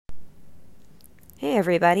Hey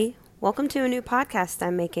everybody, welcome to a new podcast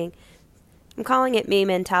I'm making. I'm calling it Me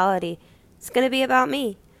Mentality. It's going to be about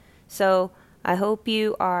me. So I hope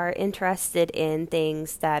you are interested in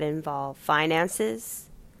things that involve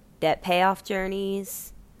finances, debt payoff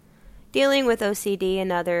journeys, dealing with OCD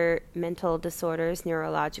and other mental disorders,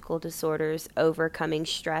 neurological disorders, overcoming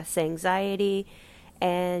stress, anxiety,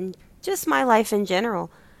 and just my life in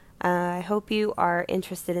general. I hope you are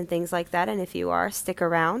interested in things like that, and if you are, stick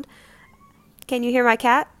around. Can you hear my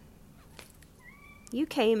cat? You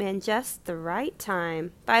came in just the right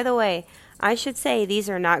time. By the way, I should say these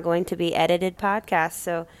are not going to be edited podcasts,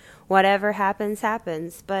 so whatever happens,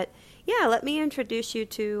 happens. But yeah, let me introduce you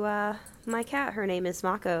to my cat. Her name is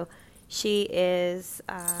Mako. She is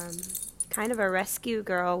kind of a rescue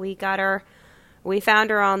girl. We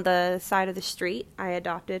found her on the side of the street. I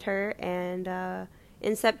adopted her, and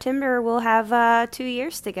in September we'll have 2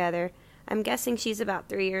 years together. I'm guessing she's about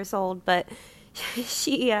 3 years old, but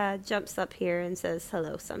she jumps up here and says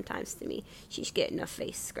hello sometimes to me. She's getting a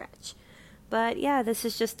face scratch. But yeah, this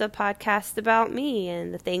is just a podcast about me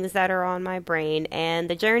and the things that are on my brain and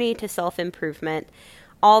the journey to self-improvement.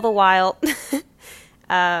 All the while,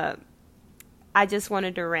 I just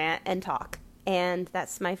wanted to rant and talk. And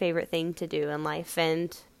that's my favorite thing to do in life.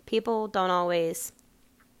 And people don't always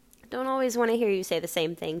want to hear you say the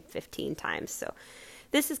same thing 15 times. So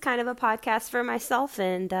this is kind of a podcast for myself,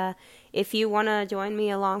 and if you want to join me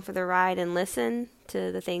along for the ride and listen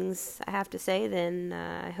to the things I have to say, then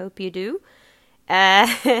I hope you do.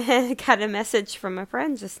 Got a message from a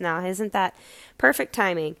friend just now. Isn't that perfect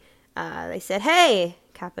timing? They said, hey,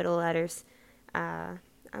 capital letters. I'm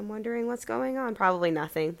wondering what's going on. Probably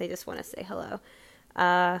nothing. They just want to say hello.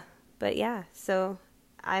 But yeah, so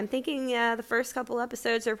I'm thinking the first couple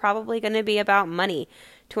episodes are probably going to be about money.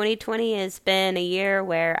 2020 has been a year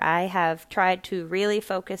where I have tried to really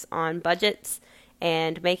focus on budgets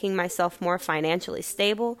and making myself more financially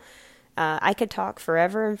stable. I could talk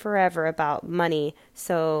forever and forever about money,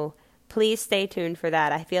 so please stay tuned for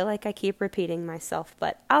that. I feel like I keep repeating myself,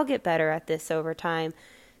 but I'll get better at this over time.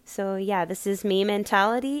 So yeah, this is Me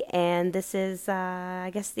Mentality, and this is, I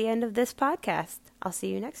guess, the end of this podcast. I'll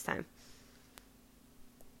see you next time.